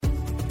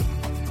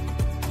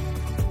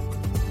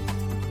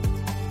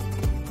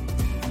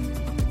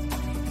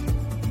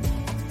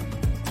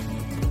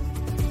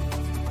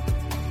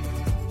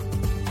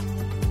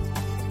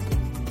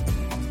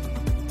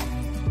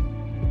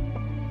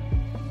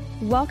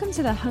Welcome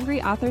to the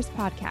Hungry Authors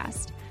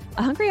Podcast.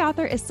 A hungry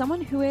author is someone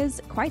who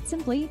is, quite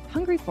simply,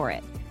 hungry for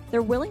it.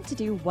 They're willing to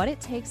do what it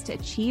takes to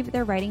achieve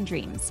their writing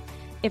dreams.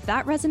 If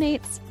that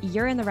resonates,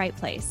 you're in the right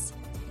place.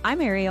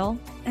 I'm Ariel.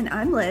 And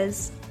I'm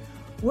Liz.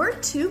 We're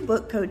two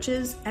book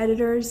coaches,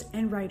 editors,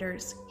 and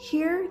writers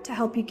here to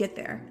help you get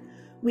there.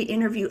 We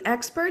interview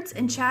experts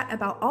and chat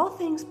about all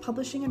things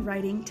publishing and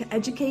writing to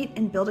educate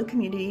and build a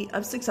community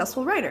of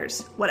successful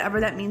writers,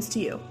 whatever that means to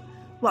you.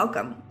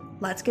 Welcome.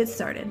 Let's get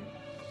started.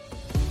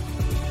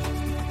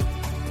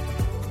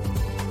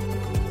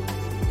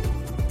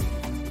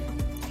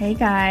 Hey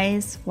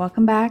guys,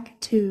 welcome back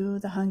to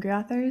the Hungry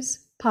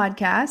Authors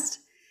Podcast.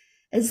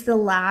 It's the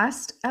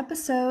last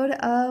episode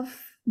of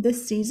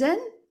this season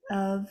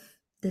of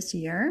this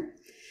year.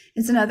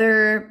 It's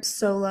another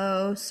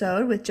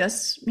solo-sode with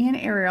just me and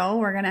Ariel.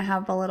 We're going to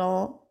have a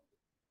little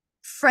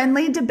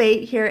friendly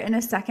debate here in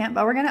a second,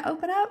 but we're going to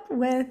open up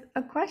with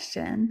a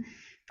question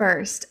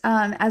first.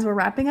 As we're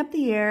wrapping up the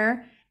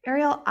year,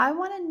 Ariel, I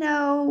want to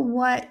know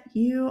what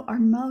you are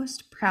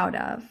most proud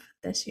of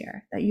this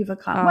year that you've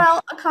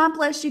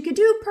accomplished. You could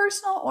do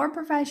personal or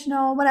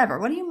professional, whatever.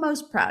 What are you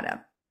most proud of?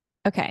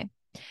 Okay.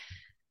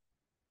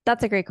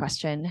 That's a great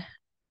question.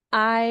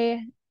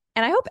 I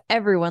hope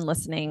everyone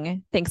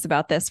listening thinks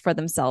about this for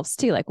themselves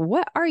too. Like,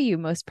 what are you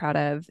most proud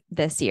of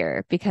this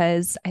year?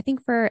 Because I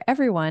think for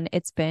everyone,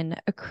 it's been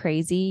a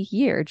crazy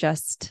year.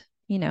 Just,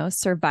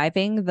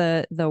 surviving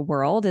the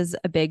world is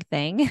a big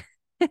thing.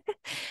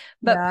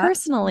 But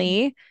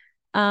personally,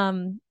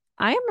 I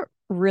am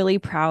really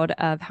proud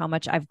of how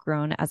much I've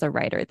grown as a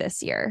writer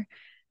this year.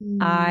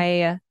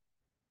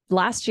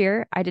 Last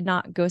year, I did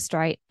not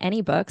ghostwrite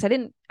any books. I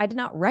did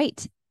not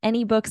write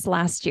any books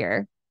last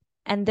year.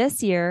 And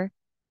this year,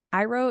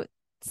 I wrote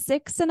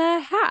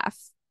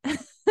 6.5.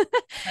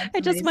 I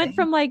just went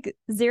from like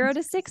 0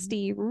 to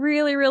 60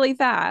 really, really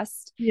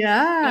fast.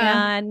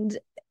 Yeah. And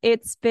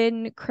it's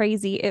been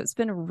crazy. It's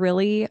been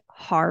really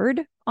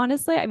hard,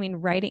 honestly. I mean,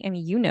 writing,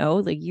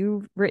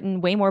 you've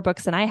written way more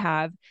books than I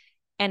have.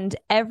 And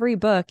every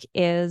book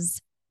is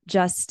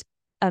just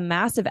a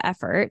massive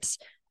effort.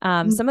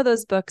 Some of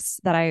those books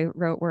that I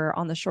wrote were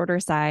on the shorter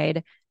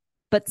side,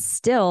 but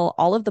still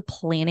all of the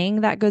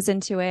planning that goes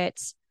into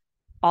it,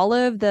 all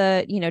of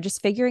the,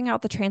 just figuring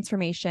out the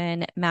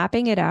transformation,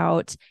 mapping it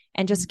out,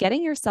 and just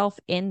getting yourself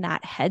in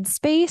that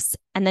headspace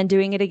and then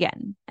doing it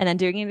again, and then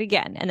doing it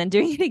again, and then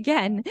doing it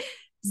again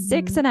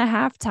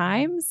 6.5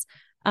 times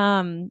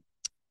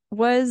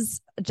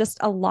was just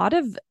a lot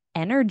of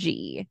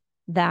energy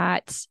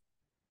that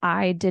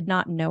I did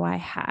not know I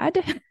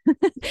had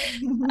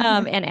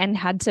and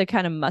had to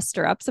kind of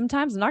muster up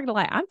sometimes. I'm not gonna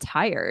lie, I'm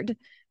tired.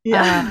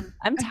 Yeah.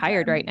 I'm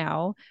tired right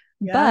now,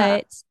 Yeah.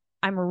 but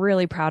I'm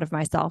really proud of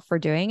myself for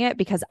doing it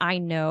because I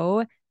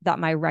know that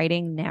my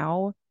writing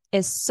now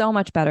is so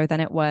much better than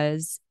it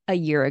was a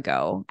year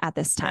ago at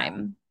this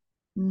time.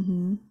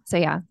 Mm-hmm. So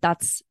yeah,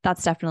 that's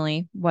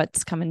definitely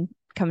what's coming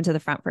to the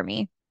front for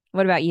me.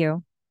 What about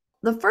you?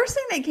 The first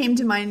thing that came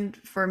to mind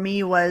for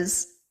me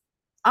was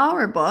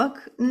our book.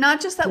 Not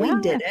just that we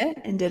did it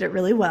and did it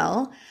really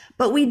well,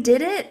 but we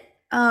did it,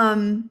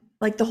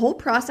 like the whole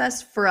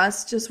process for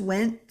us just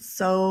went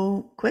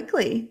so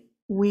quickly.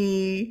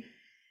 We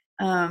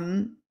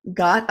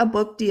got a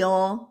book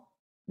deal,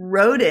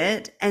 wrote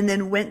it, and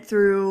then went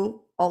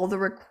through all the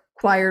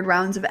required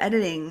rounds of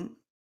editing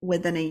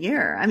within a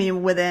year. I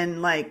mean,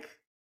 within like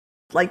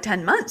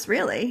 10 months,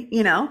 really,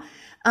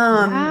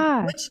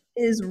 which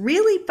is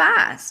really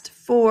fast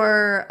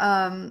for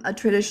a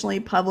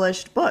traditionally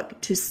published book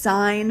to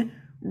sign,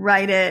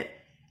 write it,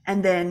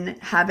 and then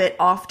have it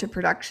off to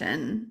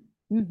production.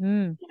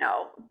 Mm-hmm.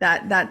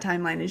 That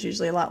timeline is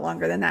usually a lot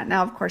longer than that.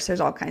 Now, of course,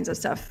 there's all kinds of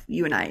stuff.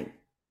 You and I,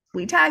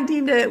 we tag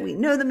teamed it. We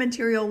know the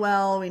material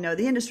well. We know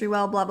the industry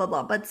well, blah, blah,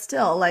 blah. But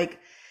still, like,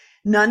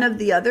 none of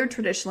the other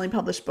traditionally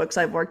published books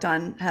I've worked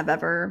on have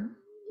ever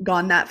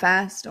gone that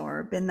fast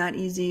or been that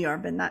easy or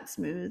been that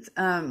smooth.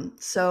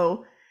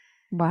 So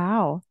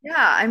wow.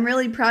 Yeah, I'm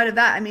really proud of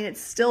that. I mean,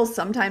 it's still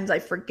sometimes I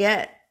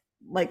forget,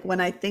 like when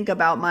I think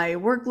about my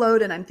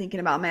workload and I'm thinking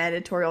about my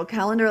editorial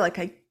calendar,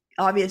 like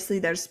obviously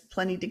there's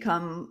plenty to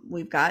come.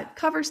 We've got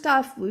cover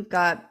stuff, we've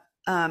got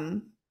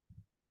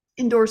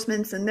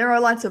endorsements, and there are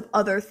lots of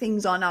other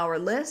things on our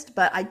list,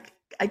 but I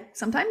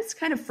sometimes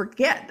kind of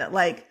forget that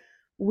like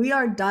we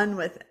are done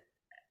with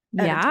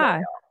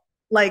editorial.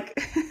 Like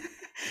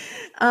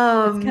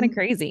it's kind of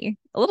crazy,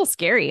 a little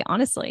scary,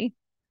 honestly.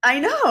 I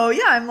know.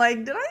 Yeah, I'm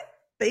like, did I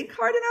think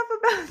hard enough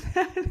about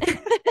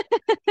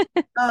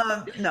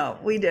that? No,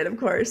 we did, of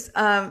course. So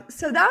that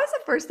was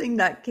the first thing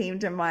that came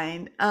to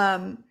mind.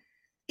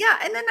 Yeah,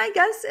 and then I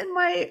guess in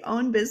my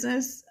own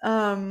business,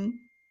 I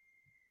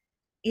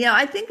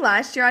think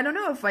last year, I don't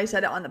know if I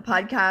said it on the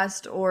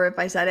podcast or if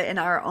I said it in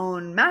our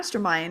own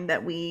mastermind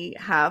that we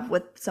have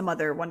with some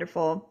other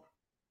wonderful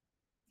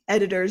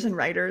editors and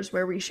writers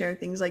where we share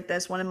things like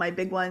this. One of my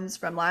big ones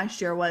from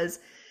last year was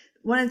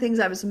one of the things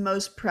I was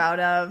most proud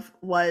of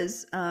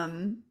was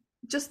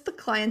just the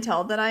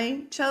clientele that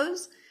I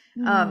chose.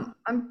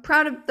 I'm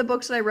proud of the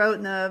books that I wrote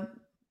and the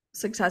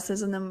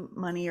successes and the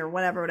money or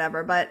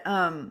whatever. But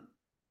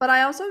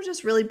I also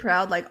just really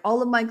proud. Like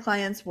all of my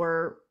clients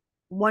were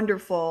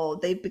wonderful.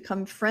 They've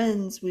become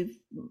friends.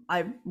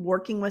 I'm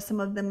working with some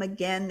of them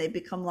again. They've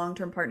become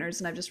long-term partners,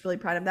 and I'm just really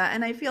proud of that.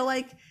 And I feel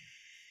like,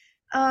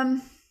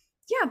 um,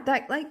 yeah,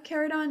 that like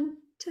carried on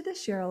to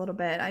this year a little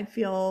bit. I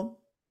feel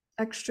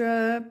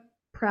extra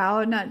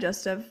proud, not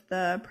just of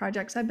the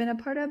projects I've been a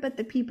part of, but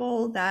the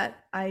people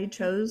that I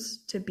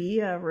chose to be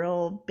a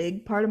real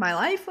big part of my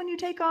life when you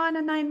take on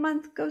a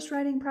 9-month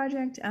ghostwriting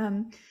project.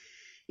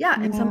 Yeah,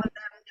 and some of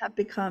Yeah. them have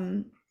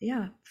become,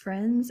 yeah,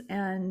 friends,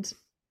 and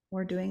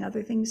we're doing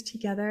other things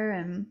together.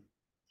 And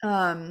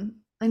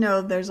I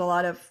know there's a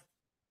lot of,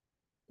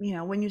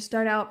 when you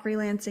start out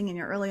freelancing and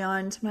you're early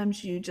on,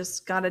 sometimes you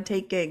just got to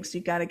take gigs.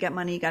 You got to get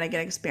money, you got to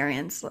get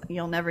experience.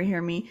 You'll never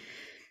hear me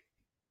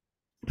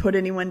put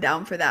anyone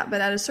down for that. But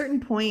at a certain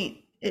point,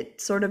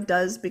 it sort of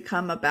does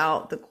become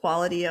about the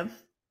quality of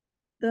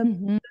the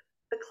Mhm.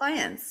 the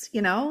clients,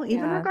 even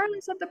Yeah.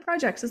 regardless of the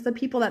projects, it's the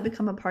people that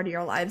become a part of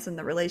your lives and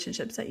the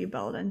relationships that you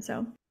build. And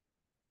so,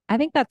 I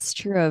think that's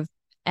true of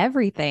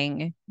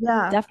everything.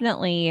 yeah.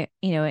 Definitely,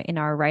 in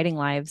our writing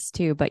lives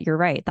too, but you're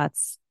right.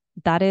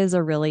 That is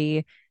a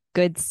really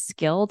good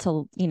skill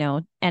to,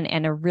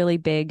 and a really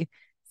big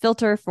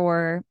filter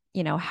for,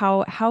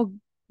 how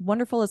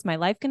wonderful is my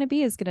life going to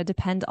be is going to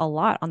depend a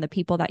lot on the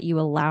people that you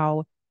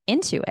allow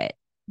into it.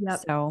 Yep.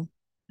 So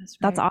That's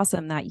that's right.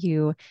 awesome that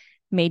you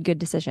made good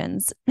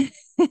decisions.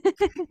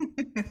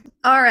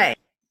 All right.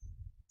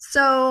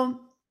 So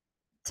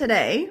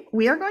today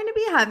we are going to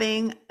be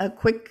having a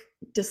quick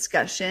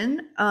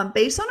discussion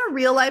based on a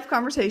real life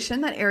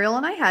conversation that Ariel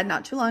and I had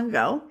not too long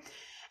ago.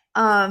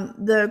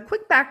 The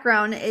quick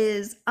background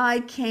is I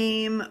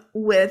came to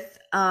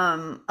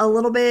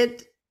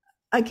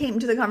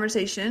the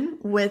conversation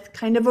with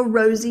kind of a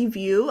rosy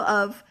view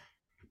of,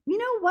 you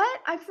know what,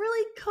 I've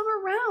really come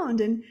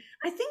around. And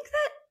I think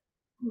that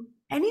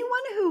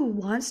anyone who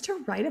wants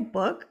to write a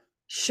book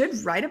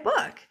should write a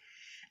book.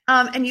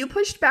 And you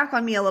pushed back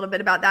on me a little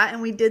bit about that.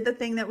 And we did the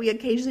thing that we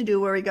occasionally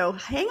do where we go,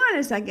 hang on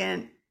a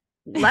second,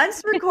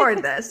 let's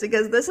record this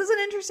because this is an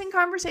interesting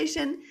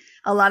conversation.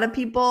 A lot of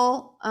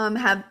people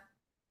have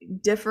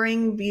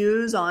differing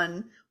views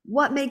on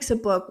what makes a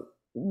book,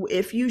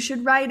 if you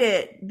should write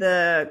it,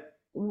 the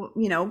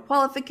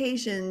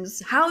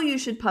qualifications, how you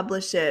should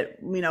publish it,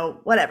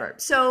 whatever.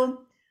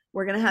 So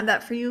we're gonna have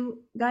that for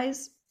you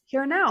guys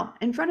here now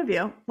in front of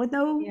you with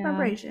no Yeah.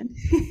 preparation.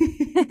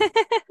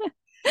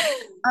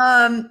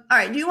 All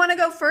right, do you want to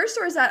go first,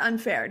 or is that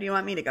unfair? Do you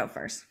want me to go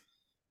first?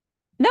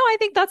 No, I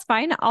think that's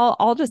fine.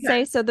 I'll just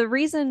Okay. say so the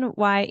reason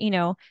why,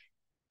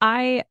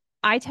 I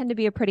I tend to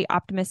be a pretty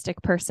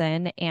optimistic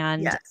person,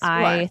 and Yes, you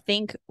are. I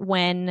think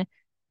when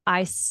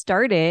I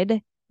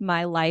started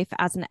my life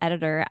as an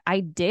editor, I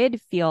did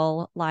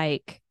feel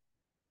like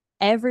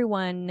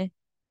everyone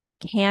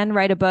can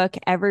write a book,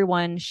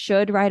 everyone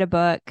should write a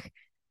book,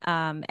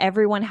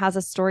 everyone has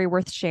a story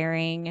worth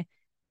sharing,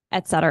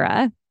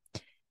 etc.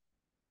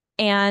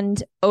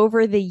 And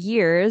over the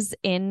years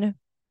in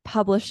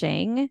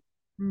publishing,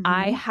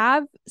 I Mm-hmm.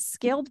 have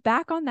scaled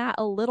back on that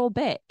a little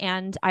bit,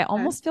 and I Okay.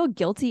 almost feel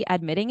guilty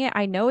admitting it.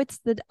 I know it's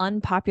the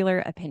unpopular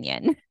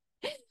opinion.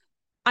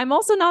 I'm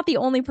also not the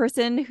only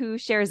person who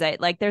shares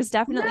it. Like, there's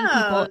definitely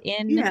people No.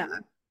 in Yeah.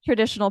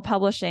 traditional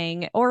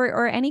publishing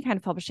or any kind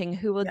of publishing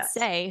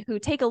Yes. who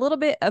take a little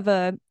bit of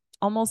a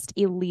almost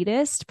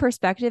elitist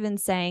perspective in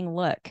saying,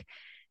 look,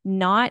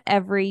 not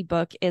every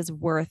book is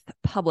worth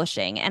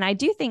publishing. And I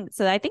do think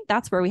so. I think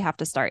that's where we have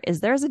to start is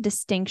there's a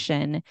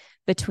distinction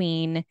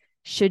between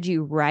should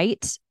you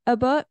write a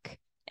book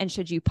and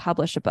should you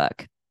publish a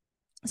book?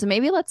 So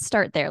maybe let's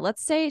start there.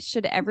 Let's say,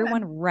 should Okay.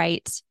 everyone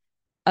write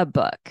a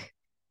book?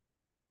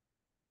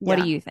 What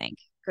do Yeah. you think?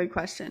 Good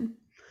question.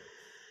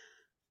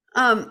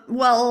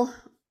 Well,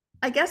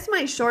 I guess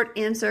my short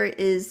answer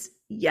is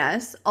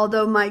yes,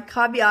 although my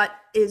caveat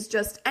is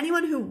just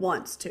anyone who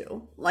wants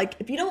to. Like,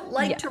 if you don't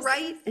like to Yes.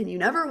 write and you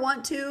never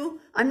want to,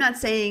 I'm not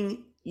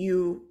saying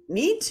you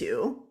need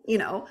to.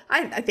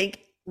 I think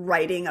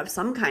writing of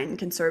some kind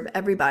can serve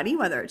everybody,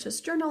 whether it's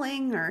just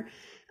journaling or,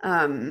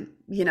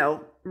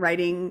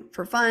 writing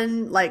for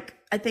fun. Like,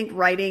 I think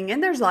writing,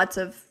 and there's lots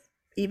of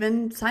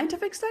even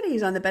scientific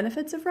studies on the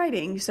benefits of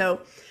writing.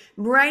 So,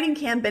 writing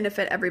can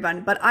benefit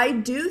everyone, but I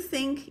do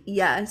think,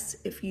 yes,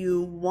 if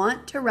you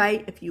want to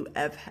write, if you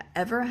have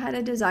ever had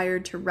a desire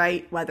to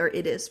write, whether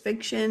it is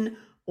fiction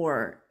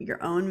or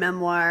your own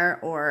memoir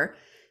or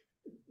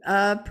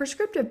a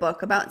prescriptive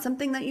book about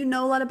something that you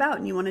know a lot about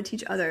and you want to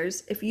teach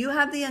others, if you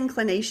have the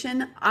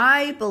inclination,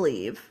 I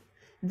believe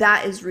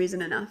that is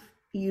reason enough.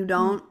 You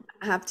don't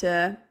have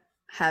to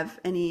have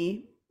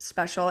any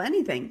special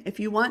anything. If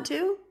you want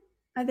to,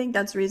 I think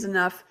that's reason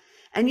enough.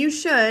 And you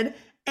should.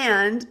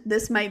 And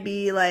this might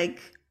be like,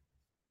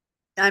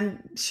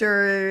 I'm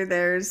sure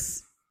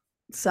there's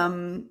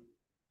some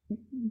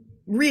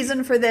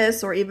reason for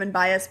this or even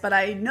bias, but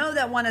I know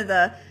that one of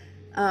the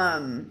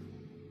um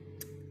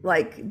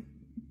like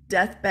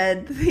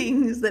deathbed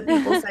things that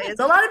people say is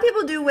a lot of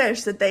people do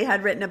wish that they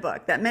had written a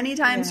book, that many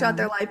times throughout Yeah.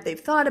 their life they've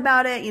thought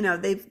about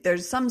it.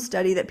 There's some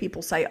study that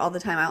people cite all the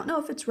time. I don't know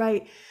if it's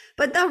right,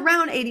 but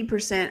around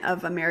 80%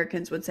 of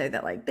Americans would say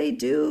that like they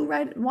do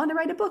want to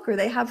write a book or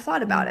they have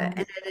thought about it. Yeah.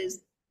 And it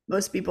is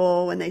most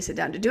people, when they sit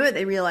down to do it,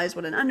 they realize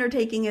what an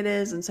undertaking it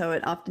is. And so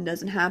it often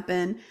doesn't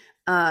happen.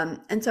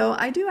 And so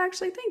I do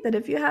actually think that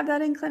if you have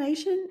that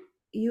inclination,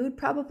 you would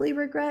probably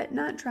regret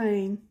not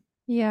trying.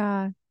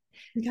 Yeah.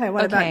 Okay,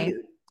 what about Okay.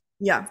 you?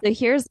 Yeah. So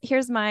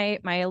here's my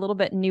a little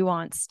bit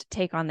nuanced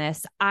take on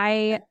this.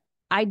 I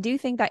do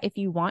think that if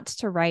you want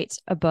to write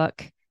a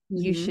book,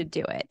 you Hmm. should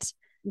do it.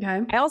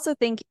 Okay. I also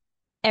think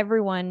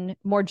everyone,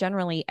 more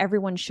generally,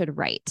 everyone should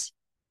write.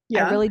 I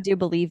Yeah. really do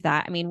believe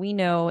that. I mean, we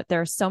know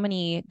there are so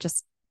many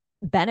just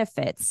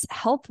benefits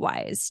health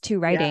wise to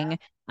Yeah. writing.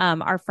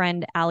 Our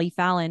friend Ali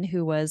Fallon,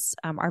 who was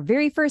our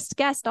very first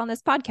guest on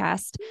this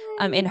podcast,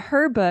 in Yay.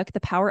 her book, The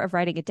Power of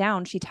Writing It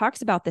Down, she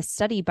talks about this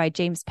study by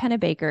James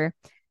Pennebaker.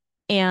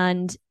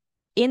 And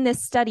in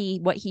this study,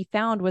 what he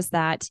found was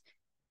that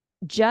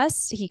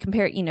he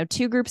compared,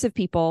 two groups of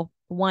people.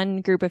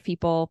 One group of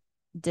people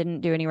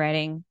didn't do any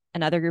writing.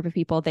 Another group of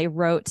people, they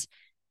wrote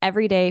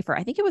every day for,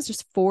 I think it was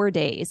just 4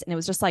 days. And it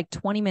was just like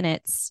 20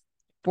 minutes,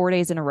 4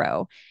 days in a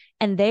row.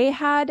 And they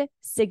had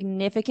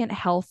significant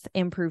health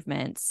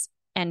improvements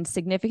and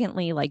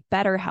significantly like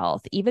better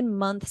health, even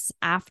months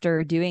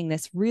after doing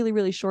this really,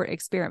 really short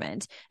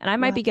experiment. And I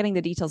might Wow. be getting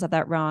the details of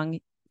that wrong.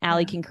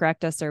 Allie Yeah. can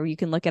correct us, or you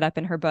can look it up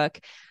in her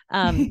book.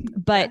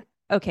 But Yeah.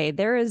 okay,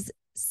 there is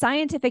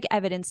scientific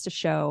evidence to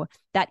show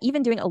that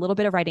even doing a little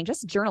bit of writing,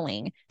 just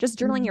journaling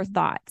your Mhm.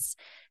 thoughts,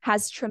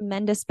 has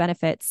tremendous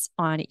benefits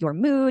on your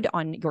mood,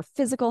 on your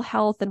physical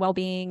health and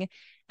well-being.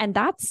 And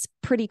that's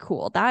pretty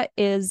cool. That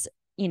is,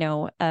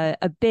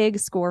 a big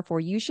score for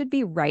you should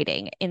be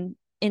writing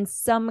in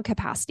some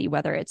capacity,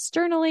 whether it's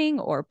journaling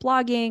or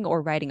blogging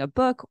or writing a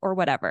book or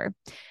whatever.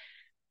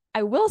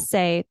 I will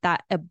say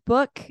that a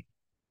book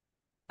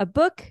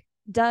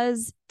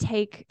does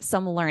take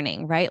some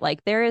learning, right?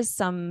 Like there is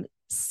some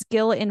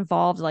skill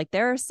involved. Like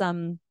there are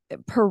some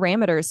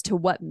parameters to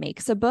what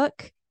makes a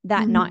book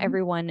that not Mhm.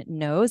 everyone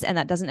knows and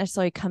that doesn't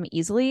necessarily come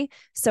easily.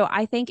 So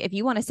I think if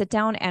you want to sit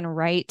down and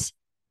write,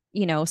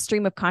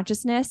 stream of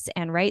consciousness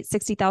and write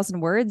 60,000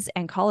 words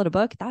and call it a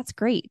book, that's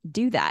great.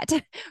 Do that.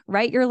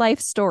 Write your life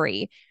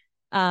story.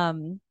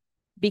 Um,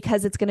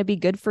 because it's going to be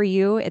good for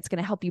you. It's going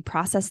to help you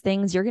process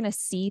things. You're going to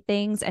see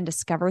things and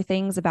discover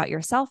things about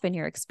yourself and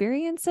your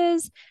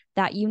experiences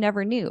that you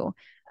never knew.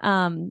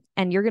 And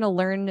you're going to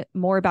learn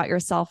more about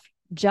yourself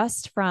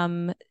just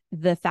from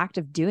the fact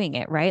of doing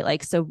it, right?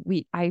 Like, so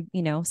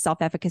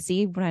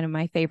self-efficacy, one of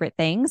my favorite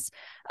things.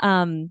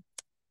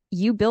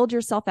 You build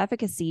your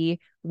self-efficacy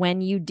when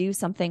you do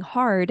something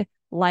hard,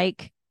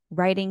 like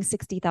writing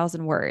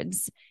 60,000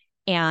 words.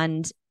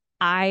 And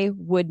I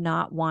would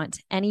not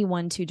want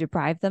anyone to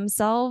deprive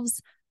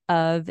themselves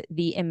of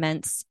the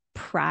immense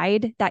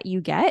pride that you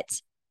get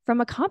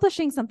from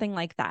accomplishing something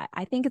like that.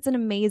 I think it's an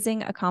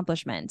amazing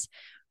accomplishment,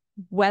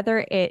 whether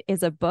it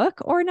is a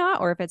book or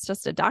not, or if it's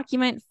just a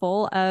document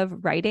full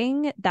of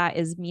writing that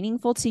is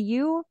meaningful to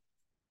you,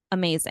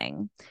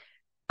 amazing.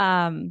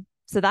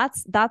 So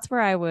that's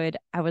where I would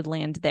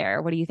land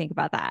there. What do you think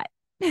about that?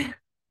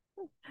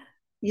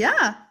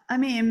 Yeah. I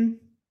mean,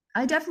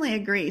 I definitely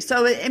agree.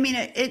 So, I mean,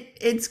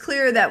 it's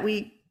clear that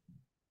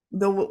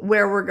the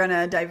where we're going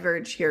to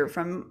diverge here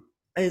from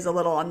is a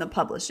little on the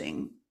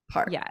publishing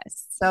part.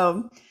 Yes.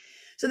 So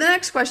the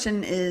next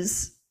question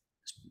is,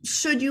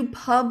 should you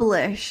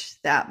publish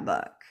that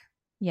book?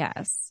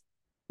 Yes.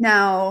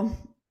 Now,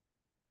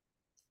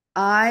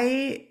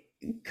 I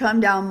come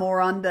down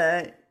more on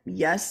the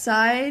yes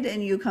side,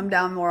 and you come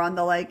down more on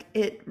the like,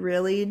 it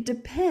really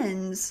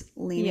depends,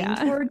 leaning Yeah.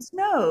 towards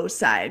no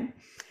side.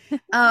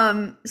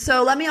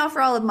 So let me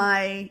offer all of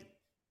my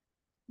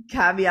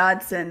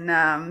caveats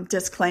and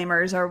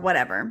disclaimers or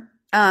whatever.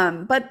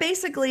 But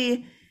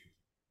basically,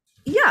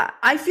 yeah,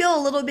 I feel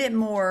a little bit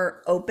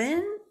more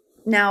open.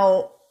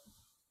 Now,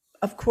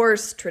 of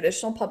course,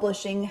 traditional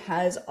publishing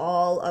has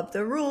all of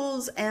the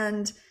rules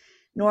and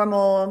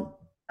normal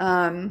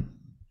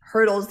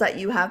hurdles that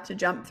you have to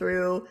jump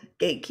through,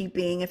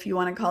 gatekeeping, if you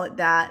want to call it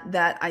that,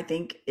 that I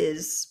think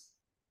is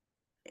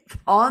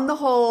on the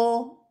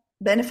whole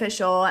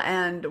beneficial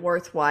and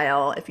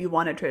worthwhile if you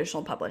want to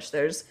traditional publish.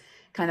 There's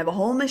kind of a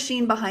whole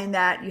machine behind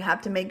that. You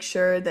have to make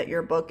sure that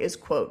your book is,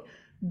 quote,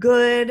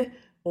 good,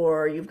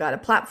 or you've got a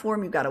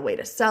platform, you've got a way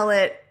to sell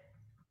it.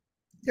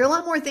 There are a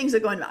lot more things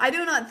that go into it. I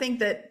do not think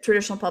that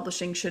traditional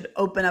publishing should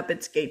open up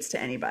its gates to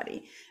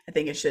anybody. I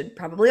think it should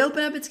probably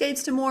open up its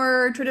gates to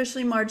more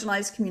traditionally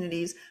marginalized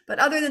communities. But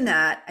other than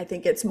that, I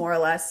think it's more or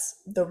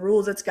less the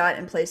rules it's got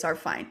in place are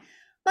fine.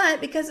 But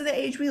because of the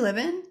age we live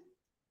in,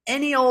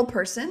 any old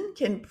person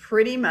can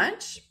pretty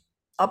much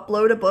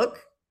upload a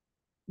book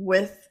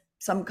with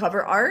some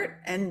cover art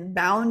and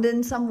bound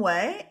in some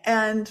way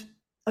and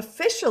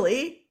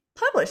officially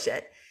publish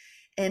it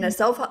in a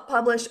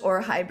self-published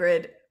or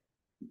hybrid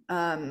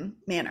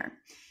manner.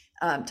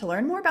 To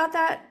learn more about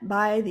that,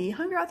 buy the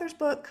Hungry Authors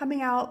book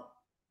coming out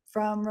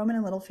from Rowman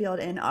and Littlefield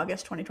in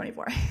August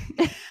 2024.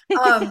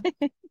 um,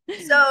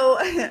 so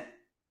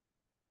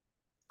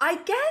I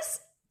guess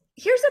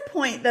here's a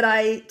point that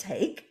I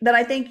take that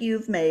I think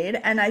you've made,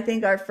 and I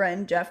think our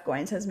friend Jeff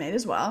Goins has made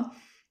as well,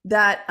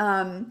 that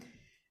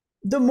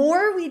the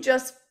more we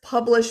just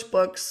publish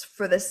books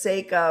for the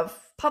sake of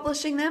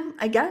publishing them,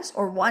 I guess,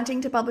 or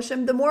wanting to publish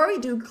them, the more we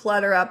do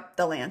clutter up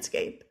the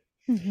landscape.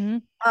 Mm-hmm.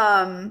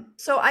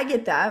 So I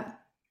get that.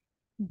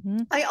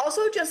 Mm-hmm. I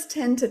also just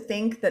tend to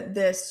think that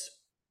this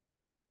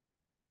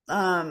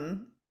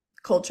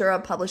culture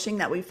of publishing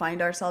that we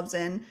find ourselves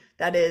in,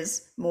 that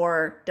is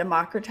more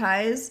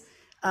democratized,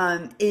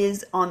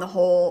 is on the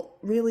whole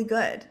really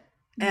good.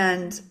 Mm-hmm.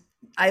 And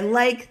I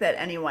like that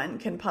anyone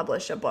can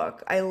publish a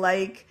book. I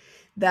like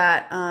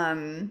that,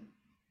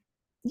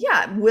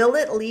 will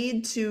it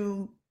lead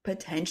to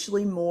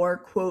potentially more,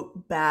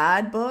 quote,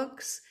 bad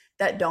books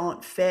that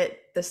don't fit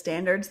the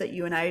standards that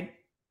you and I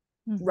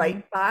mm-hmm.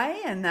 write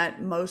by and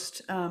that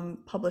most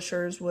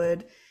publishers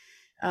would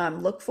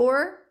look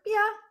for?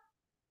 Yeah,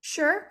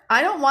 sure.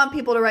 I don't want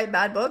people to write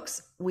bad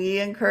books. We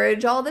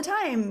encourage all the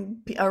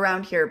time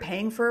around here,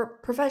 paying for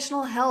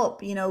professional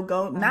help,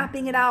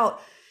 mapping it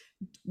out,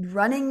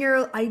 running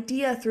your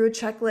idea through a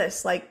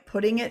checklist, like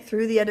putting it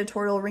through the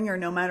editorial ringer,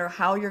 no matter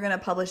how you're going to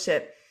publish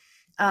it.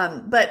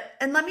 And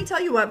let me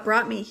tell you what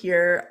brought me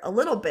here a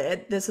little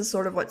bit. This is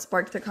sort of what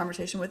sparked the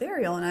conversation with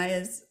Ariel and I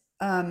is,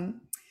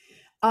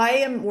 I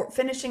am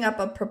finishing up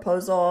a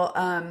proposal,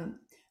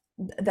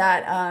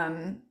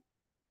 that,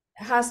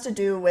 has to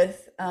do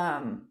with,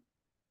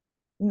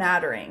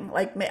 mattering.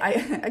 Like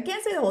I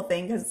can't say the whole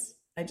thing because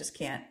I just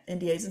can't,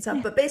 NDAs and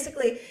stuff, but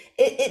basically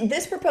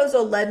this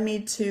proposal led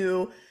me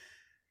to,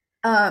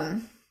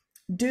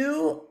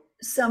 do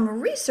some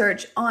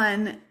research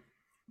on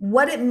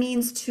what it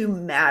means to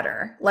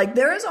matter. Like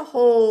there is a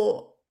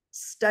whole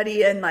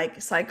study in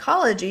like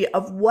psychology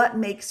of what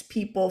makes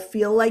people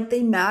feel like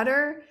they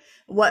matter,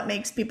 what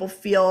makes people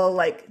feel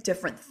like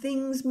different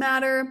things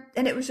matter.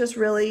 And it was just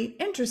really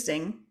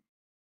interesting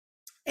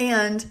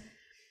and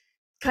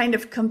kind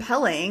of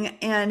compelling.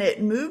 And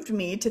it moved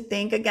me to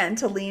think again,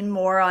 to lean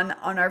more on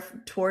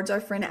towards our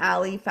friend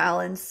Allie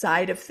Fallon's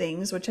side of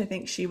things, which I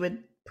think she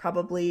would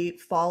probably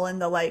fall in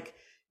the like,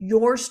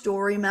 your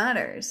story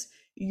matters.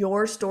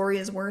 Your story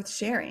is worth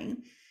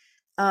sharing.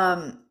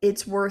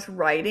 It's worth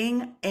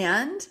writing.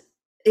 And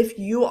if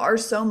you are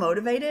so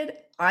motivated,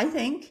 I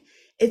think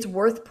it's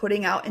worth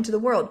putting out into the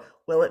world.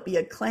 Will it be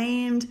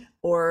acclaimed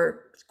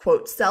or,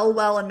 quote, sell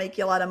well and make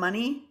you a lot of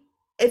money?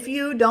 If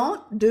you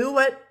don't, do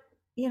what,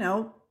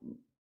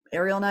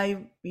 Ariel and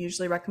I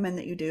usually recommend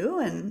that you do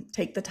and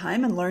take the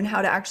time and learn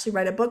how to actually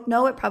write a book.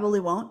 No, it probably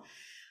won't.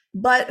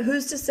 But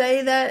who's to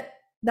say that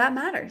that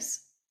matters?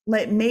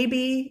 Like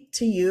maybe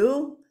to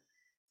you,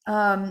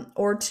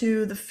 or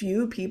to the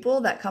few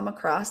people that come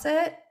across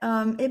it,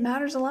 it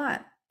matters a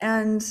lot.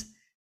 And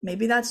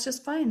maybe that's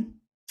just fine.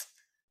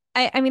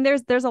 I mean,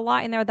 there's a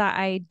lot in there that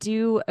I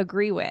do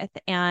agree with.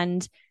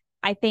 And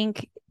I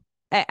think,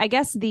 I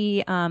guess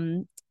the,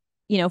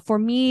 for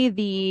me,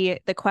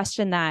 the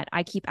question that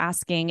I keep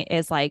asking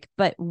is like,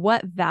 but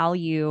what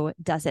value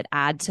does it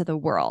add to the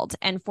world?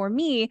 And for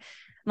me,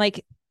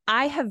 like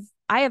I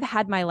have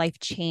had my life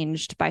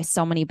changed by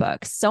so many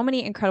books, so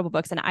many incredible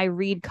books, and I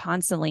read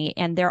constantly.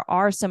 And there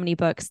are so many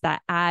books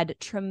that add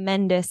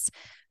tremendous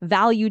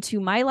value to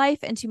my life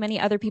and to many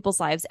other people's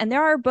lives. And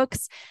there are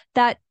books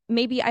that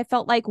maybe I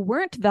felt like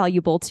weren't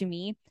valuable to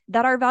me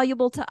that are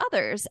valuable to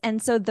others.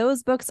 And so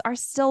those books are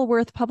still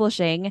worth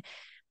publishing.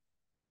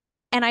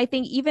 And I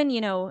think even,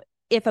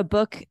 if a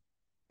book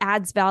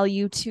adds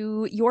value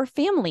to your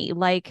family.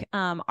 Like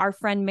our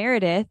friend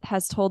Meredith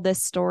has told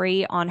this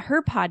story on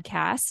her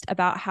podcast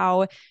about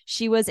how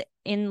she was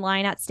in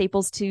line at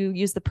Staples to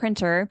use the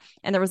printer,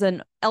 and there was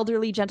an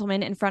elderly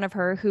gentleman in front of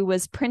her who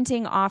was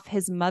printing off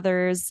his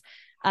mother's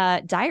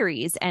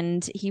diaries,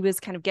 and he was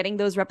kind of getting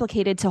those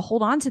replicated to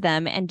hold on to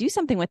them and do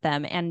something with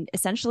them. And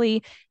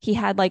essentially he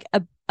had like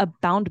a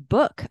bound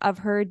book of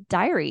her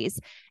diaries,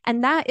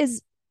 and that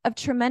is of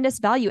tremendous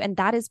value. And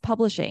that is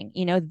publishing,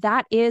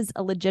 that is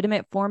a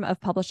legitimate form of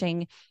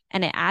publishing,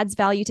 and it adds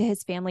value to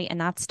his family,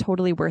 and that's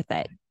totally worth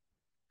it.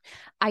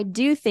 I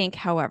do think,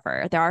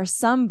 however, there are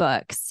some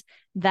books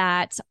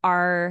that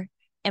are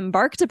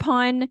embarked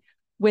upon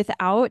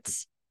without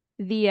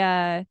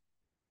the,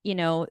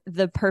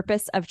 the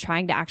purpose of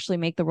trying to actually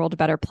make the world a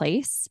better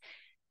place.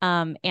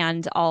 And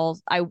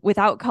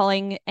without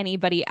calling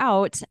anybody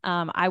out,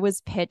 I was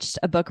pitched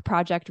a book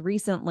project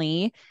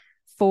recently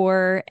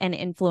for an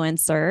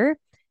influencer,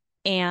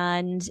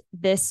 and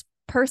this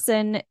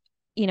person,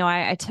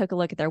 I took a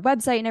look at their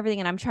website and everything,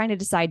 and I'm trying to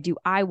decide, do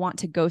I want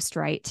to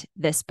ghostwrite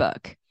this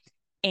book?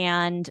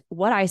 And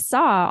what I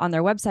saw on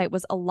their website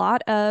was a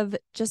lot of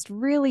just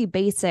really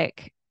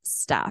basic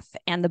stuff.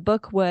 And the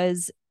book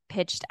was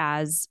pitched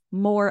as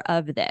more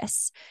of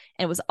this.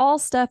 And it was all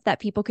stuff that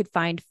people could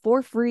find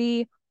for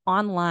free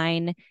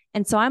online.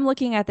 And so I'm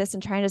looking at this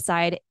and trying to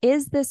decide,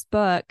 is this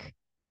book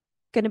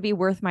going to be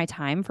worth my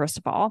time, first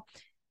of all?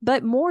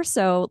 But more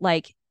so,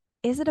 like,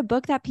 is it a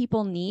book that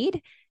people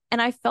need?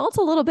 And I felt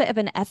a little bit of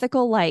an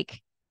ethical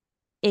like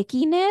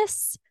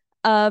ickiness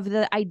of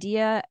the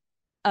idea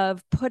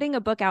of putting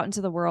a book out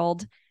into the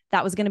world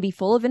that was going to be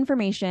full of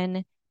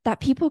information that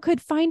people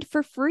could find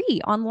for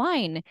free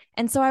online.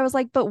 And so I was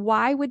like, but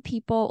why would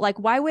people like,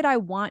 why would I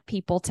want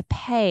people to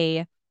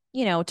pay,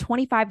 you know,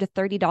 25 to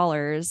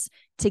 $30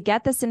 to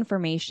get this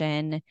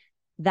information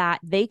that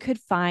they could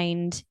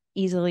find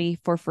easily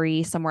for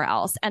free somewhere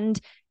else? And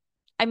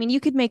I mean, you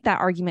could make that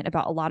argument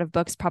about a lot of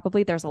books.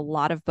 Probably there's a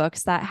lot of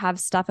books that have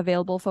stuff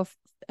available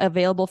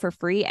for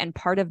free. And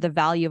part of the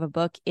value of a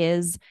book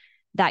is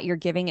that you're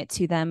giving it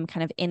to them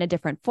kind of in a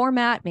different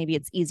format. Maybe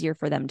it's easier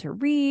for them to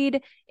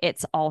read.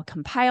 It's all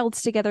compiled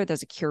together.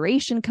 There's a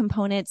curation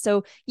component.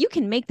 So you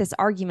can make this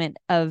argument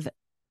of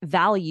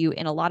value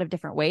in a lot of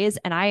different ways.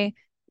 And I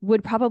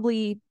would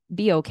probably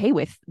be okay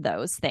with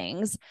those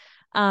things.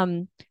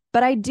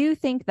 But I do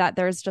think that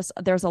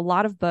there's a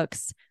lot of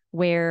books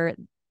where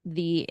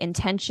the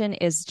intention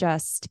is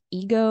just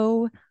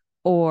ego,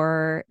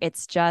 or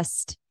it's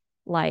just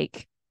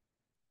like,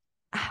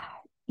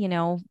 you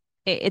know,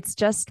 it's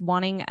just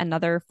wanting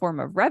another form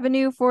of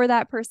revenue for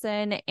that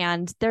person.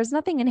 And there's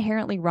nothing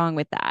inherently wrong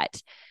with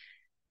that.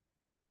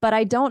 But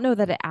I don't know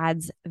that it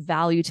adds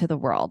value to the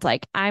world.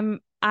 Like I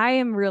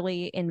am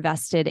really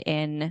invested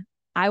in,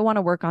 I want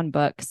to work on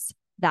books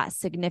that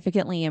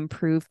significantly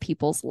improve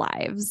people's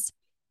lives.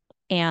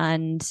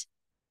 And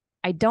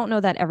I don't know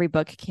that every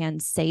book can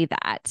say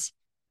that.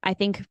 I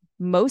think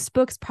most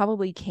books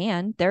probably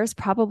can. There's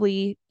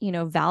probably, you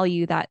know,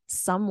 value that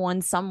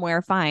someone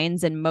somewhere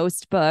finds in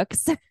most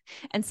books.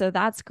 And so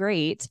that's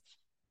great.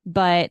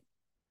 But,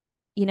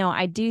 you know,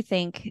 I do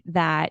think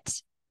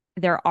that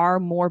there are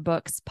more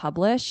books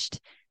published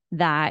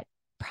that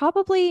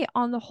probably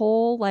on the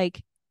whole,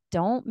 like,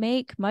 don't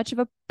make much of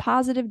a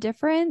positive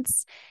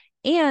difference.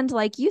 And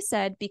like you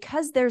said,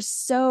 because there's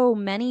so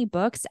many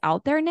books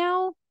out there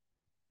now,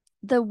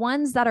 the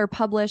ones that are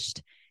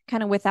published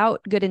kind of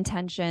without good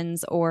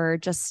intentions or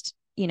just,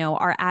 you know,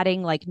 are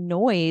adding like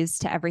noise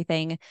to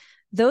everything,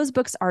 those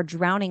books are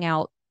drowning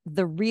out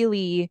the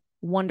really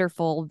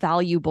wonderful,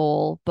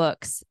 valuable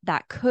books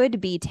that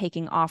could be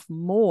taking off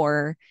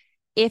more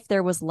if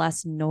there was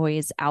less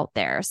noise out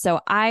there. So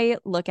I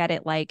look at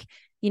it like,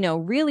 you know,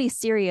 really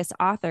serious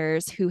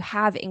authors who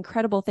have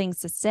incredible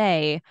things to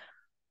say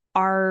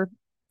are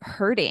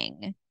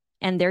hurting,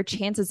 and their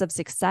chances of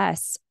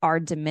success are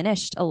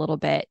diminished a little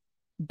bit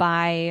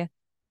by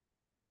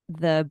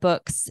the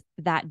books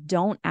that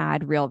don't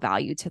add real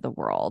value to the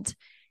world.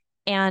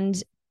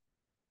 And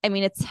I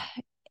mean,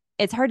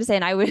 it's hard to say.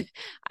 And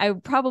I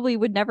probably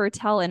would never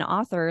tell an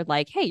author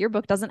like, hey, your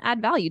book doesn't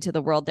add value to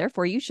the world,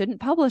 therefore you shouldn't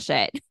publish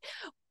it.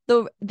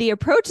 The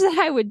approach that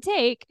I would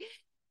take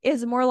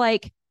is more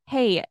like,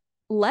 hey,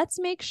 let's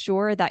make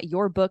sure that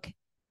your book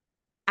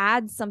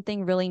adds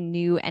something really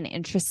new and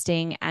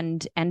interesting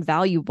and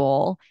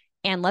valuable.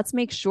 And let's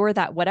make sure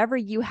that whatever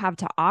you have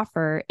to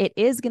offer, it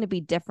is going to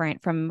be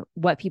different from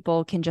what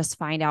people can just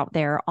find out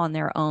there on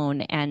their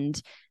own. And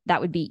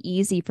that would be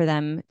easy for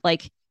them.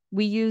 Like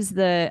we use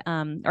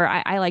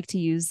I like to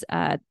use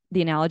the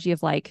analogy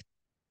of like,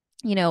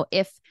 you know,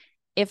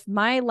 if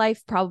my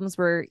life problems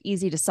were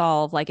easy to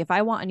solve, like if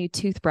I want a new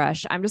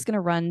toothbrush, I'm just going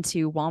to run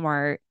to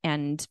Walmart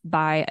and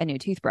buy a new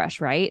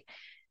toothbrush, right?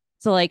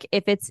 So like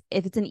if it's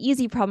an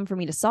easy problem for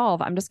me to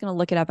solve, I'm just going to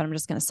look it up and I'm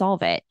just going to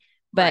solve it.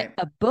 But Right.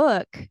 a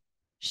book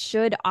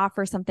should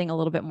offer something a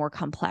little bit more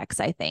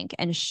complex, I think,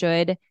 and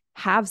should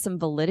have some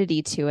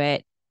validity to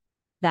it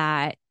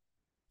that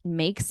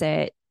makes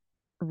it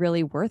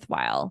really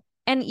worthwhile.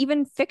 And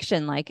even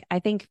fiction, like I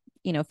think,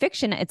 you know,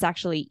 fiction, it's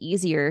actually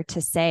easier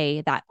to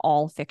say that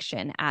all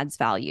fiction adds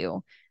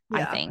value, I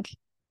Yeah. think,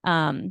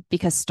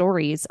 because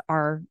stories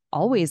are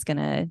always going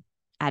to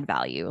add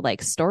value.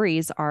 Like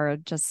stories are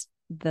just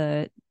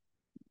the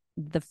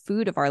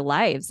food of our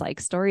lives. Like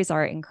stories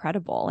are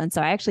incredible. And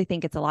so I actually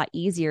think it's a lot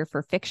easier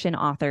for fiction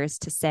authors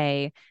to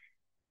say,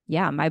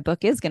 yeah, my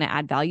book is going to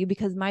add value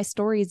because my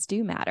stories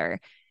do matter.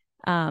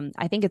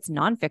 I think it's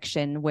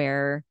nonfiction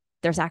where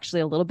there's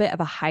actually a little bit of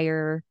a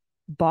higher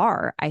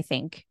bar. I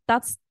think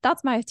that's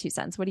my 2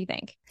 cents. What do you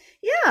think?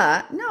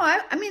 Yeah. No,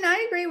 I mean,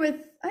 I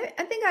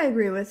think I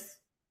agree with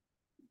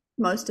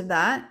most of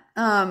that.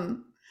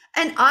 And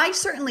I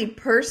certainly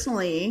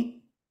personally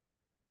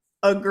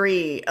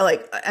agree,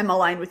 like, I'm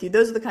aligned with you.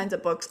 Those are the kinds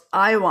of books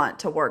I want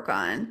to work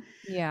on.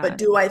 But Yeah.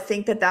 do I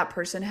think that that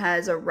person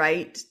has a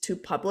right to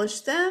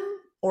publish them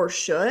or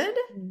should?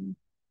 Mm.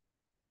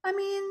 I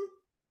mean,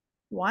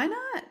 why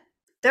not?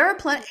 There are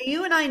plenty,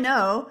 you and I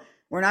know,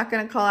 we're not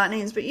going to call out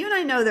names, but you and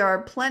I know there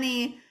are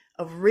plenty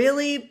of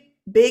really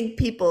big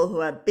people who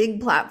have big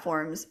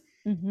platforms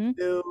Mm-hmm.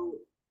 who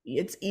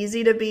it's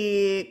easy to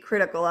be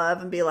critical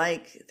of and be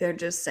like, they're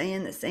just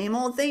saying the same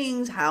old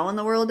things. How in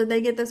the world did they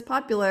get this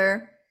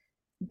popular?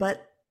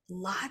 But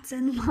lots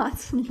and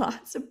lots and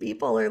lots of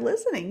people are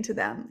listening to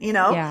them, you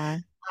know? Yeah.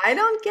 I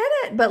don't get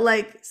it, but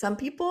like some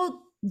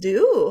people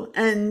do.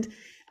 And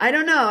I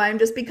don't know, I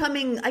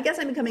guess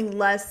I'm becoming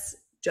less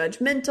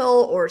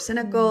judgmental or Mm.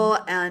 cynical.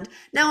 And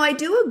now I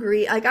do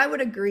agree, like I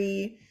would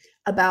agree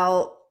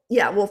about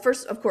yeah, well,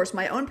 first, of course,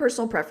 my own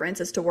personal preference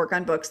is to work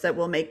on books that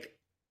will make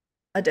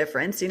a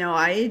difference.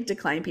 I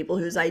decline people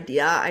whose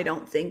idea I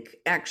don't think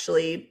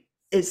actually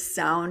is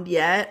sound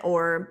yet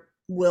or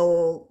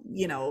will,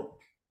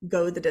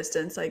 go the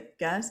distance, I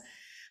guess.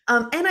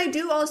 And I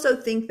do also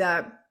think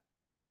that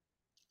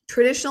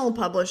traditional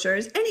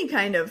publishers, any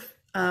kind of,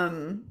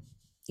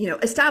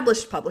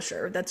 established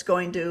publisher that's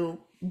going to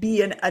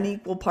be an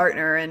equal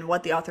partner in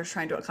what the author's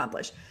trying to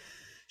accomplish,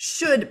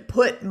 should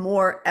put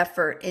more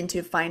effort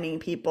into finding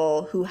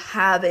people who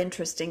have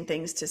interesting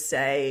things to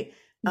say,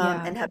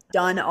 and have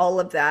done all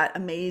of that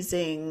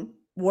amazing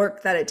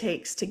work that it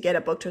takes to get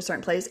a book to a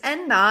certain place,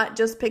 and not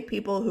just pick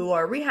people who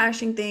are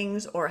rehashing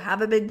things or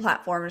have a big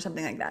platform or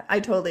something like that. I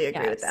totally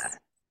agree with that.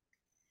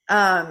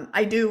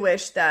 I do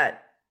wish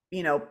that,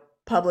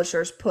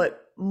 publishers put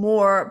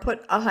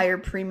a higher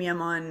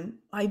premium on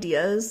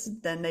ideas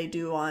than they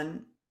do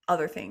on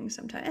other things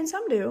sometimes. And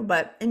some do,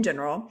 but in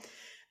general.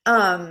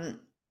 But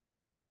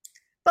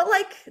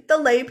like the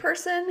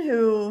layperson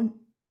who,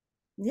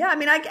 yeah, I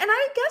mean, I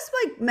guess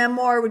like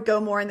memoir would go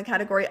more in the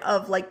category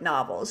of like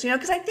novels,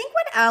 because I think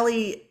what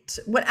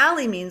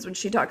Allie means when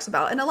she talks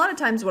about, and a lot of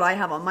times what I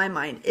have on my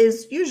mind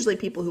is usually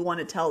people who want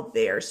to tell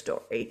their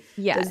story.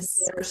 Yes.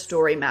 Does their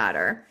story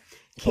matter?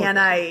 Can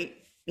I,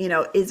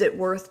 is it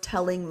worth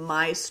telling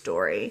my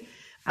story?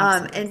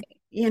 And, and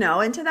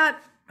to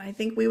that, I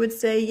think we would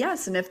say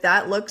yes. And if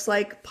that looks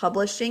like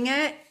publishing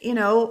it,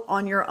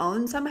 on your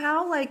own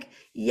somehow, like,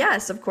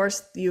 yes, of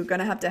course, you're going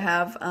to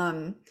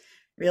have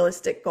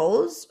realistic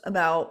goals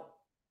about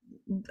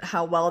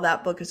how well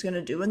that book is going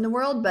to do in the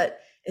world. But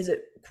is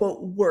it,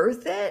 quote,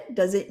 worth it?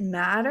 Does it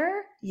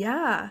matter?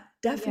 Yeah,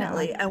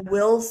 definitely. Yeah. And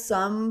will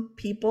some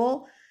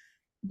people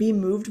be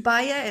moved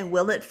by it, and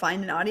will it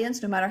find an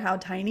audience no matter how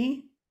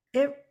tiny?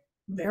 It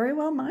very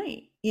well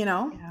might,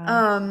 Yeah.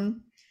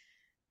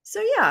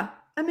 So yeah,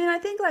 I mean, I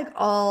think like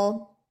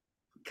all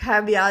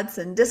caveats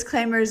and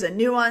disclaimers and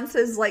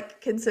nuances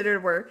like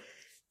considered, we're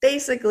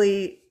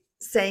basically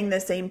saying the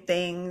same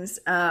things.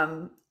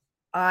 I'm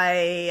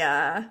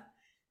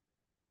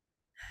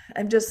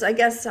just, I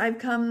guess my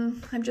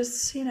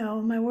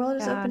world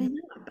is opening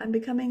up. I'm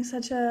becoming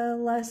such a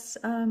less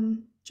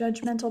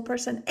judgmental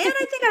person. And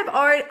I think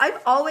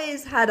I've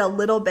always had a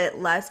little bit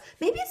less.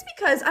 Maybe it's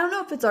because, I don't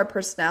know if it's our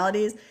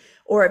personalities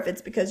or if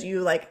it's because you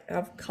like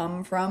have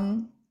come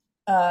from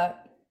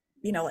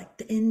like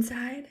the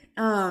inside.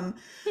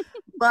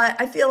 But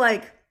I feel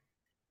like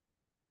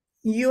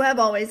you have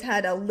always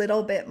had a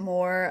little bit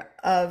more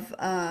of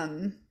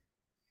I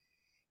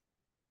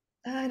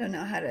don't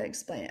know how to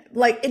explain it.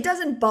 Like, it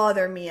doesn't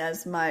bother me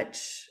as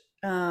much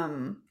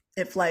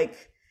if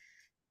like,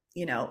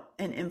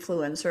 an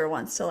influencer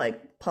wants to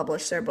like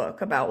publish their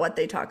book about what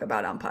they talk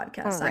about on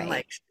podcasts. Right. I'm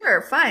like,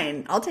 sure,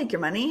 fine. I'll take your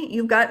money.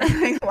 You've got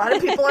like, a lot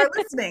of people are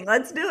listening.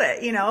 Let's do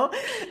it,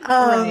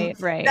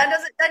 Right.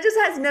 That just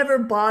has never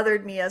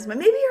bothered me as much.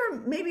 Maybe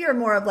you're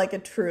more of like a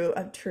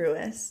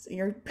truist.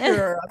 You're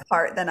purer of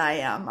heart than I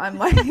am. I'm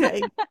like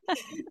if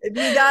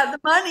you got the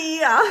money,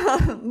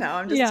 no,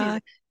 I'm just teasing.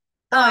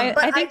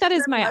 I think that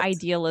is my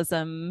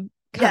idealism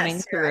coming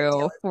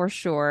through for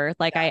sure.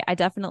 Like I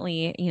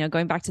definitely,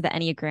 going back to the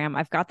Enneagram,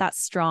 I've got that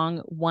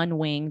strong one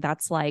wing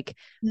that's like,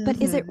 but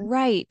is it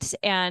right?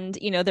 And,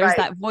 there's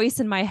that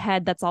voice in my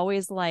head that's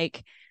always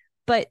like,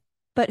 but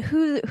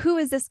who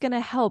is this going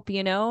to help,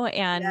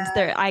 And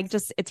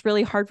it's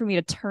really hard for me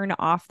to turn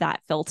off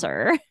that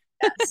filter.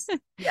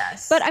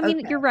 Yes. But I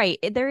mean, you're right.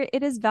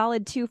 It is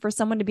valid too for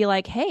someone to be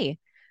like, hey,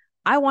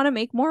 I want to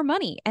make more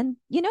money. And,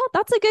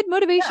 that's a good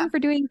motivation for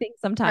doing things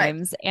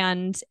sometimes.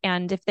 Right.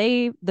 And if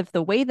the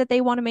way that they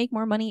want to make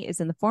more money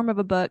is in the form of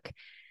a book,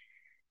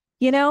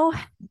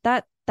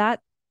 that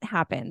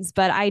happens.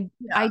 But I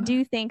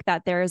do think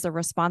that there is a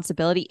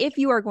responsibility. If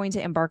you are going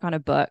to embark on a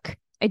book,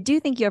 I do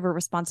think you have a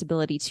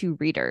responsibility to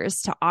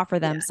readers to offer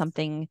them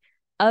something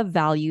of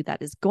value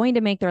that is going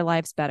to make their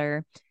lives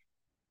better.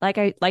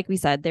 Like we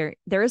said,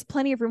 there is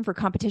plenty of room for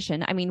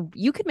competition. I mean,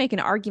 you could make an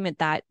argument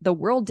that the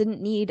world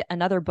didn't need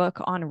another book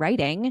on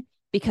writing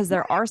because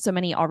there are so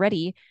many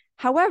already.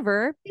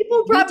 However,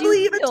 people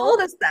probably even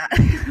told us that.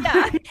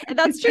 Yeah,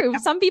 that's true.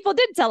 Some people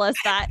did tell us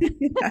that.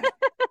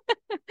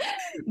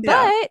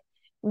 But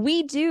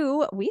we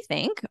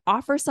think,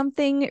 offer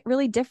something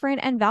really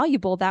different and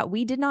valuable that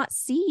we did not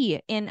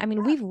see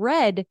we've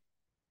read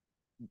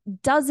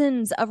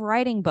dozens of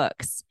writing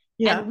books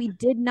and we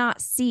did not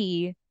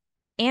see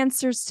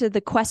answers to the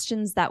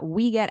questions that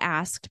we get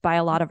asked by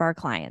a lot of our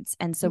clients.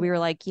 And so we were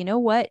like, you know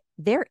what?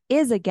 There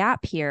is a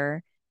gap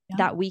here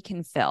that we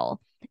can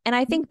fill. And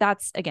I think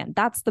that's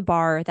the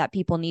bar that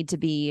people need to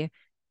be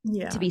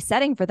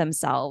setting for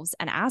themselves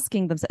and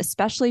asking them,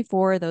 especially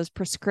for those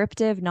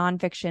prescriptive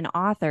nonfiction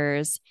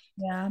authors.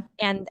 Yeah.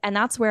 And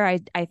that's where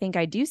I think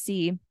I do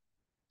see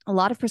a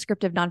lot of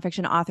prescriptive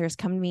nonfiction authors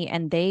come to me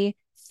and they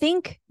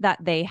think that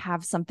they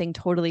have something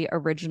totally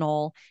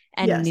original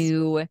and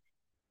new.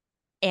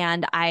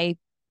 And I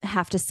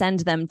have to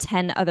send them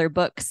 10 other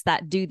books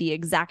that do the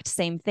exact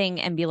same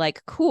thing and be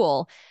like,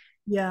 cool.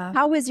 Yeah.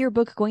 How is your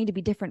book going to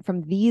be different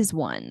from these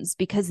ones?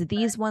 Because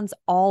these ones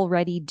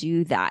already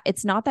do that.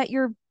 It's not that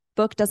your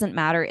book doesn't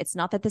matter. It's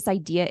not that this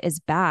idea is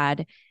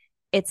bad.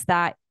 It's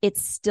that it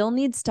still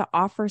needs to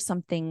offer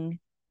something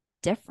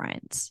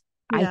different,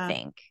 I Yeah.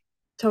 think.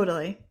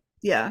 Totally.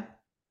 Yeah.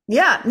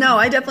 Yeah. No,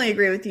 I definitely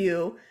agree with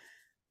you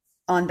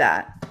on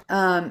that.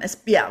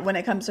 Yeah, when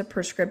it comes to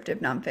prescriptive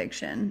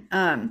nonfiction.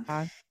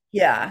 Uh,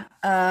 Yeah.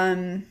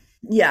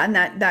 Yeah, and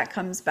that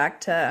comes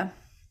back to,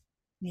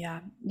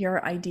 yeah,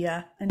 your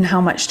idea and how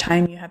much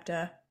time you have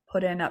to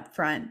put in up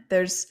front.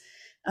 There's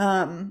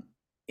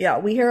yeah,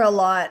 we hear a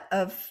lot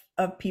of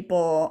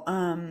people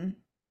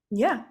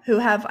yeah, who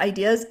have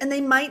ideas, and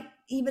they might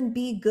even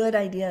be good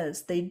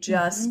ideas. They mhm.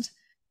 just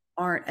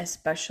aren't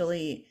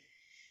especially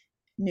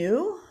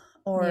new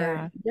or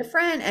Yeah.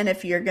 different. And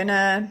if you're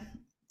gonna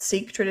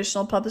seek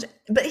traditional publishing,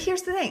 but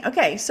here's the thing.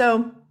 Okay,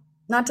 so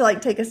not to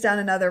like take us down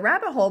another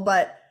rabbit hole,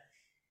 but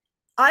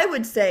I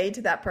would say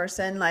to that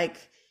person, like,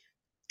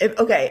 if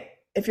okay,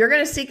 if you're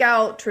gonna seek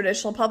out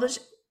traditional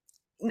publishing,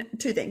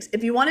 two things.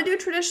 If you want to do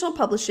traditional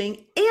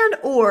publishing and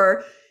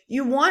or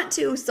you want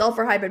to self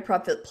or hybrid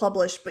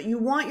publish, but you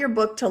want your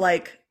book to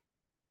like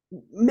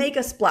make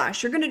a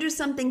splash. You're going to do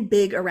something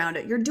big around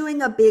it. You're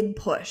doing a big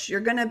push.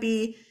 You're going to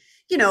be,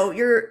 you know,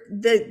 you're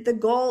the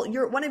goal,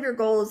 your one of your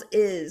goals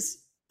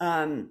is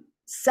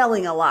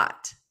selling a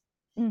lot.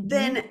 Mhm.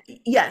 Then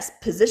yes,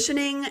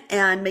 positioning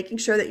and making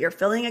sure that you're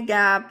filling a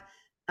gap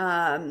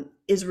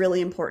is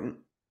really important.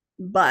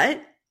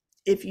 But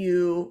if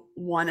you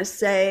want to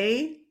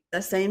say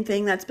the same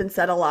thing that's been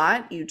said a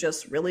lot, you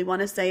just really want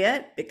to say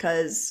it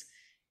because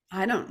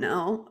I don't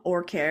know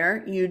or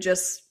care. You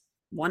just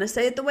want to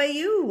say it the way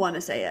you want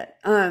to say it.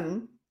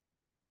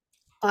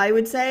 I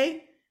would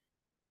say,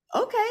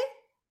 okay,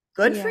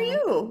 good for Yeah.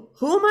 you.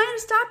 Who am I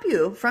to stop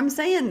you from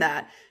saying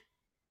that?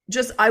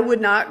 Just I would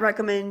not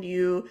recommend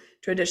you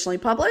traditionally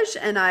publish,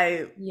 and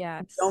I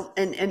Yes. don't.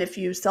 And if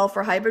you self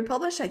or hybrid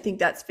publish, I think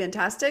that's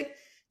fantastic.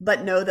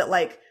 But know that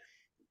like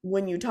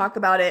when you talk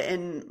about it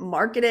and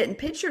market it and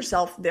pitch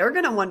yourself, they're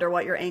going to wonder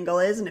what your angle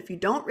is. And if you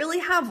don't really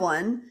have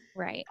one,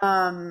 Right.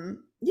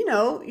 you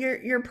know,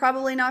 you're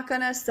probably not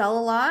going to sell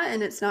a lot,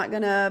 and it's not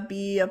going to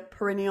be a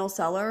perennial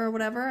seller or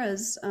whatever,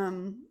 as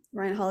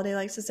Ryan Holiday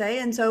likes to say.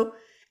 And so,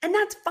 and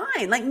that's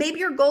fine. Like maybe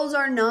your goals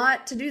are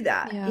not to do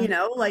that. Yeah. You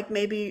know, like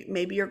maybe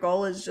your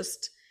goal is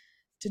just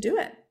to do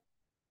it.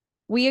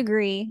 We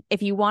agree.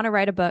 If you want to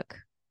write a book,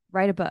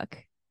 write a book.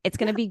 It's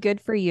going to Yeah. be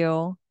good for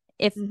you.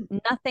 If Mhm.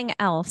 nothing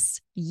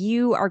else,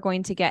 you are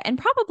going to get, and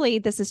probably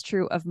this is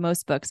true of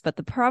most books, but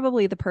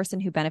probably the person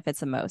who benefits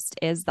the most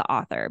is the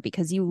author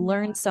because you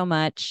learn Yeah. so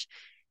much.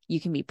 You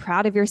can be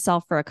proud of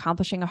yourself for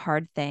accomplishing a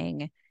hard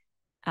thing.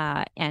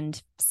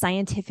 And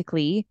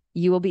scientifically,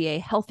 you will be a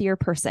healthier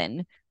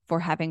person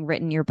for having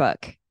written your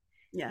book.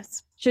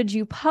 Yes. Should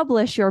you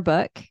publish your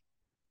book?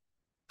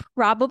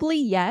 Probably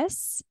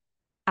yes,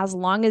 as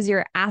long as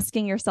you're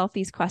asking yourself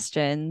these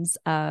questions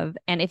of,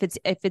 and if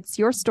it's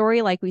your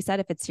story, like we said,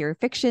 if it's your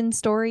fiction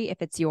story,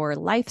 if it's your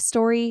life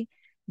story,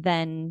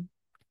 then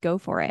go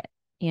for it,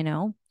 you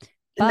know. And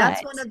But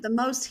that's one of the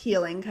most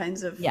healing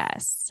kinds of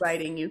yes,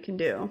 writing you can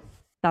do.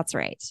 that's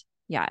right.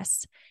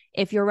 Yes.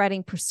 If you're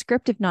writing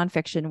prescriptive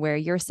nonfiction where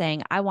you're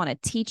saying, I want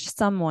to teach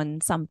someone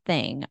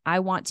something, I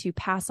want to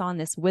pass on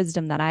this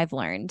wisdom that I've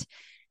learned,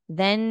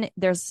 then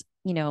there's,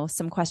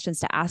 some questions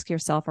to ask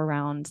yourself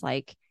around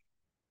like,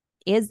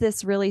 is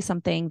this really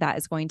something that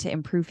is going to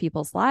improve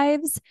people's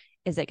lives?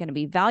 Is it going to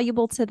be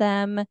valuable to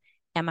them?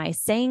 Am I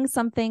saying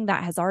something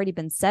that has already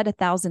been said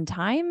 1,000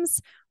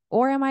 times?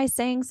 Or am I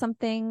saying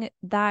something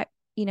that,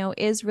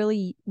 is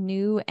really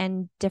new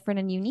and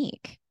different and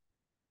unique?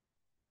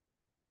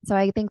 So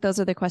I think those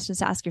are the questions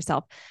to ask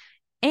yourself.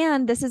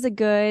 And this is a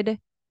good,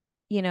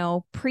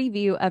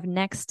 preview of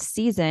next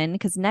season,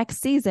 because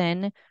next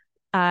season,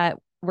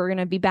 we're going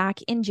to be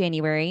back in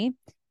January.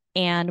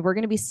 And we're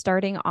going to be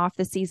starting off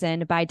the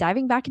season by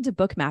diving back into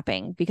book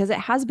mapping because it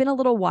has been a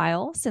little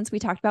while since we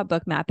talked about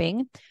book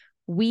mapping.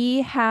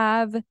 We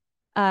have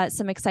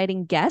some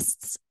exciting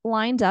guests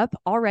lined up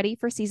already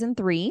for season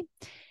 3.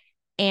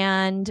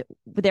 And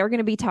they're going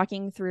to be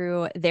talking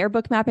through their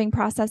book mapping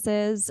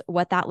processes,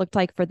 what that looked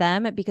like for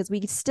them, because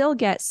we still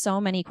get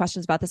so many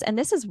questions about this. And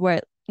this is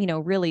what,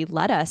 really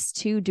led us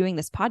to doing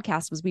this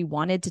podcast was we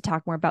wanted to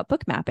talk more about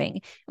book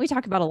mapping. We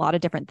talk about a lot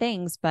of different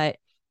things, but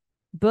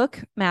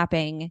book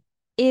mapping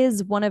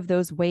is one of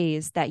those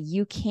ways that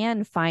you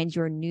can find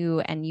your new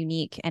and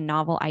unique and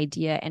novel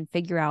idea and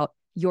figure out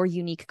your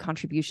unique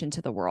contribution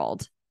to the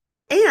world.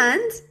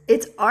 And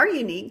it's our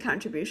unique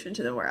contribution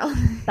to the world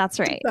That's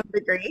to right. some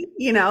degree,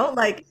 you know,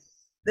 like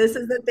this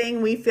is the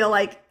thing we feel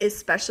like,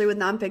 especially with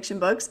nonfiction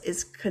books,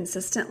 is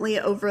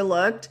consistently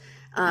overlooked.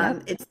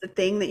 Yep. It's the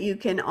thing that you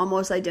can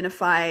almost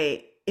identify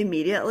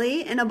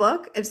immediately in a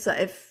book.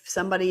 If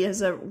somebody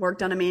has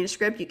worked on a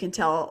manuscript, you can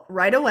tell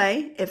right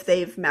away if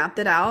they've mapped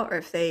it out or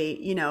if they,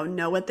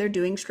 know what they're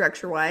doing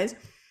structure wise.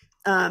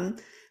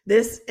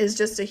 This is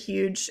just a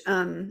huge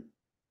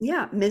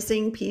yeah,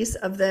 missing piece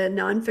of the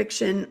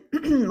nonfiction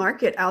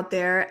market out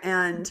there.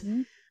 And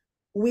Mhm.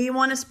 We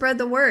want to spread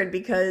the word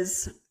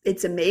because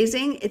it's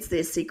amazing. It's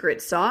the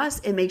secret sauce.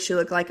 It makes you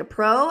look like a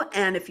pro.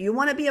 And if you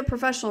want to be a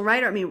professional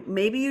writer, I mean,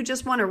 maybe you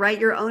just want to write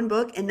your own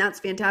book and that's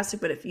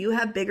fantastic. But if you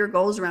have bigger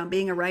goals around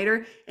being a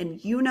writer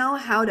and you know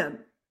how to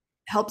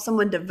help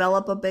someone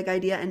develop a big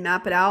idea and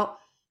map it out,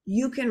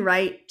 you can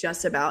write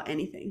just about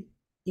anything.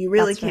 You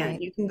really can.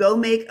 Right. You can go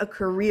make a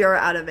career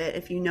out of it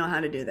if you know how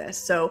to do this.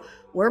 So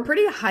we're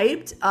pretty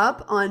hyped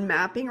up on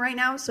mapping right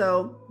now.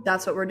 So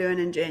that's what we're doing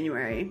in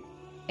January.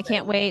 I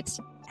can't wait.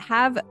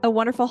 Have a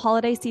wonderful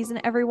holiday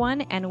season,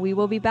 everyone, and we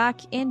will be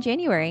back in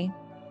January.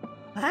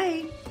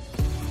 Bye.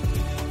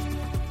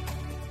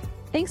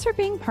 Thanks for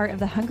being part of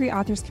the Hungry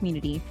Authors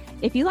community.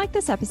 If you like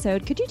this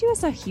episode, could you do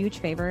us a huge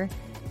favor?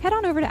 Head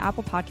on over to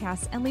Apple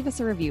Podcasts and leave us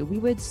a review. We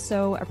would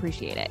so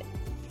appreciate it.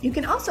 You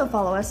can also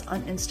follow us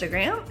on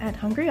Instagram at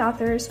Hungry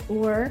Authors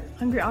or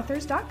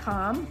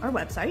hungryauthors.com, our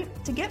website,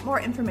 to get more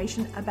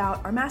information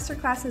about our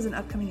masterclasses and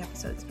upcoming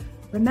episodes.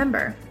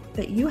 Remember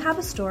that you have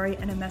a story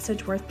and a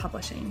message worth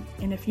publishing,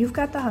 and if you've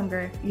got the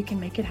hunger, you can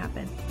make it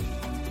happen.